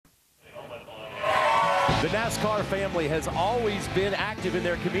The NASCAR family has always been active in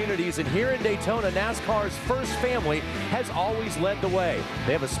their communities, and here in Daytona, NASCAR's first family has always led the way.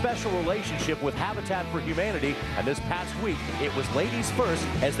 They have a special relationship with Habitat for Humanity, and this past week, it was ladies first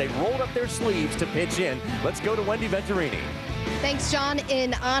as they rolled up their sleeves to pitch in. Let's go to Wendy Venturini. Thanks, John.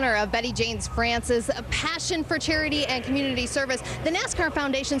 In honor of Betty Jane France's passion for charity and community service, the NASCAR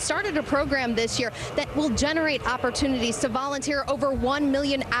Foundation started a program this year that will generate opportunities to volunteer over 1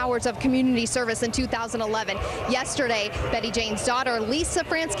 million hours of community service in 2011. Yesterday, Betty Jane's daughter, Lisa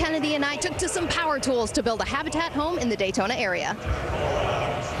France Kennedy, and I took to some power tools to build a Habitat home in the Daytona area.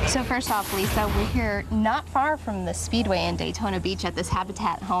 So first off, Lisa, we're here not far from the Speedway in Daytona Beach at this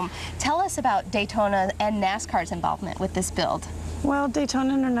Habitat home. Tell us about Daytona and NASCAR's involvement with this build. Well,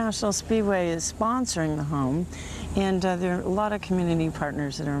 Daytona International Speedway is sponsoring the home, and there are a lot of community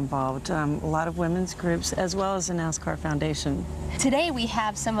partners that are involved, a lot of women's groups, as well as the NASCAR Foundation. Today we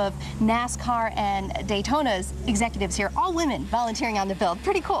have some of NASCAR and Daytona's executives here, all women volunteering on the build.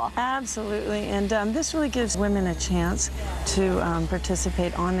 Pretty cool. Absolutely, and this really gives women a chance to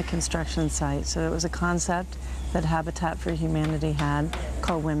participate on the construction site. So it was a concept that Habitat for Humanity had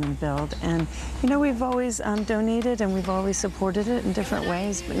called Women Build. And you know, we've always donated and we've always supported it in different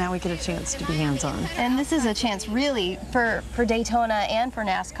ways, but now we get a chance to be hands-on. And this is a chance really for Daytona and for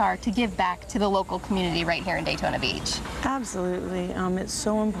NASCAR to give back to the local community right here in Daytona Beach. Absolutely. It's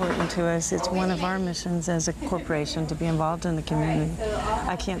so important to us. It's one of our missions as a corporation to be involved in the community.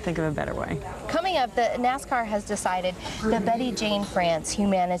 I can't think of a better way. Coming up, the NASCAR has decided the Betty Jane France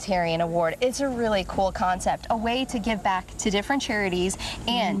Humanitarian Award. It's a really cool concept, a way to give back to different charities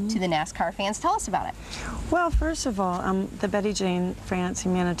and to the NASCAR fans. Tell us about it. Well, first of all, the Betty Jane France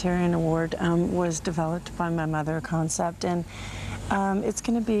Humanitarian Award was developed by my mother, a concept, and it's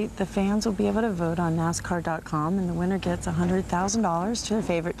going to be, the fans will be able to vote on NASCAR.com, and the winner gets $100,000 to their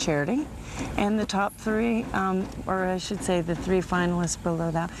favorite charity. And the top three, or I should say the three finalists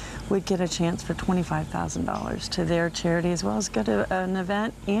below that, would get a chance for $25,000 to their charity, as well as go to an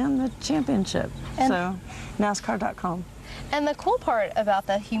event and the championship. So, NASCAR.com. And the cool part about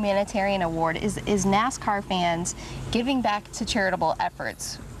the Humanitarian Award is NASCAR fans giving back to charitable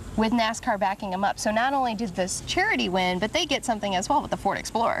efforts, with NASCAR backing them up. So not only did this charity win, but they get something as well with the Ford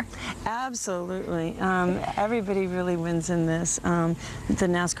Explorer. Absolutely. Everybody really wins in this. The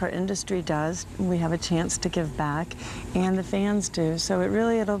NASCAR industry does. We have a chance to give back, and the fans do. So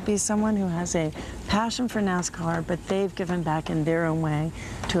it'll be someone who has a passion for NASCAR, but they've given back in their own way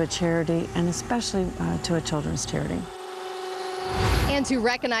to a charity, and especially to a children's charity. And to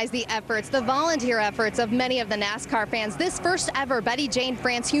recognize the efforts, the volunteer efforts of many of the NASCAR fans, this first ever Betty Jane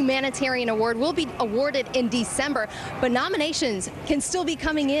France Humanitarian Award will be awarded in December, but nominations can still be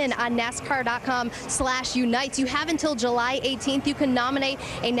coming in on NASCAR.com/unites. You have until July 18th. You can nominate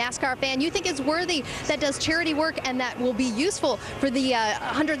a NASCAR fan you think is worthy, that does charity work, and that will be useful for the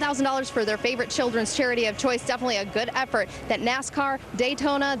 $100,000 for their favorite children's charity of choice. Definitely a good effort that NASCAR,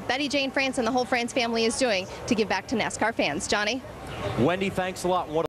 Daytona, Betty Jane France, and the whole France family is doing to give back to NASCAR fans. Johnny? Wendy, thanks a lot. What